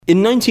In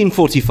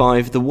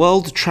 1945, the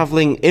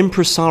world-travelling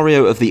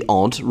impresario of the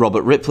odd,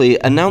 Robert Ripley,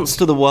 announced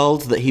to the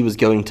world that he was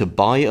going to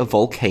buy a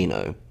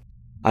volcano.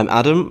 I'm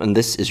Adam, and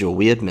this is your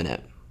Weird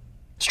Minute.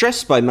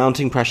 Stressed by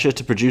mounting pressure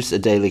to produce a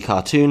daily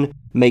cartoon,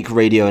 make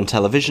radio and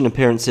television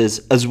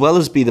appearances, as well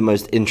as be the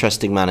most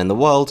interesting man in the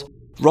world,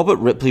 Robert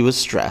Ripley was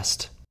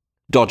stressed.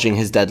 Dodging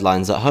his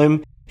deadlines at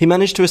home, he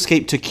managed to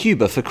escape to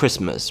Cuba for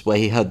Christmas, where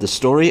he heard the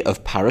story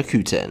of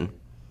Paricutin.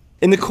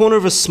 In the corner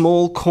of a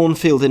small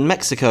cornfield in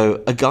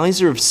Mexico, a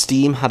geyser of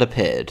steam had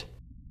appeared.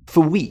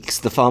 For weeks,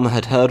 the farmer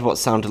had heard what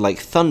sounded like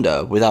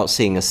thunder without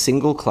seeing a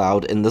single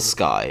cloud in the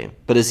sky,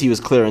 but as he was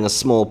clearing a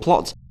small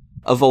plot,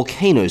 a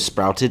volcano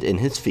sprouted in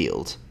his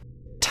field.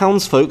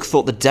 Townsfolk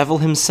thought the devil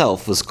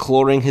himself was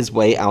clawing his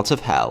way out of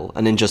hell,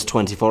 and in just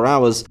 24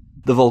 hours,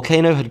 the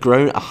volcano had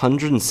grown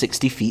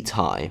 160 feet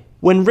high.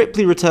 When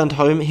Ripley returned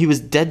home, he was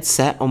dead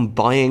set on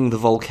buying the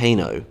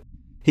volcano.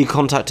 He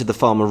contacted the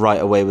farmer right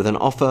away with an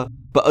offer,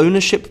 but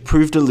ownership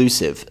proved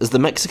elusive as the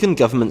Mexican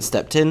government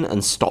stepped in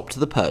and stopped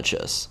the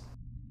purchase.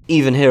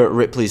 Even here at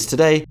Ripley's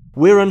today,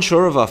 we're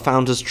unsure of our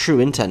founder's true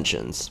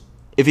intentions.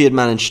 If he had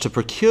managed to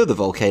procure the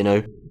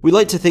volcano, we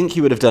like to think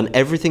he would have done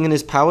everything in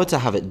his power to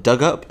have it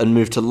dug up and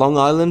moved to Long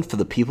Island for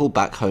the people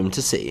back home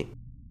to see.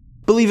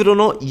 Believe it or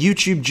not,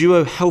 YouTube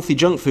duo Healthy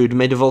Junk Food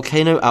made a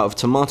volcano out of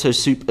tomato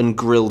soup and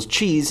grilled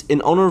cheese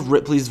in honor of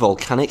Ripley's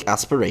volcanic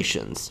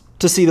aspirations.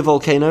 To see the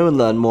volcano and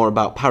learn more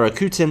about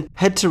Paricutin,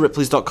 head to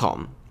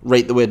ripleys.com.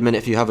 Rate the Weird Minute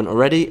if you haven't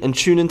already, and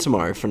tune in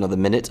tomorrow for another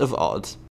Minute of Odd.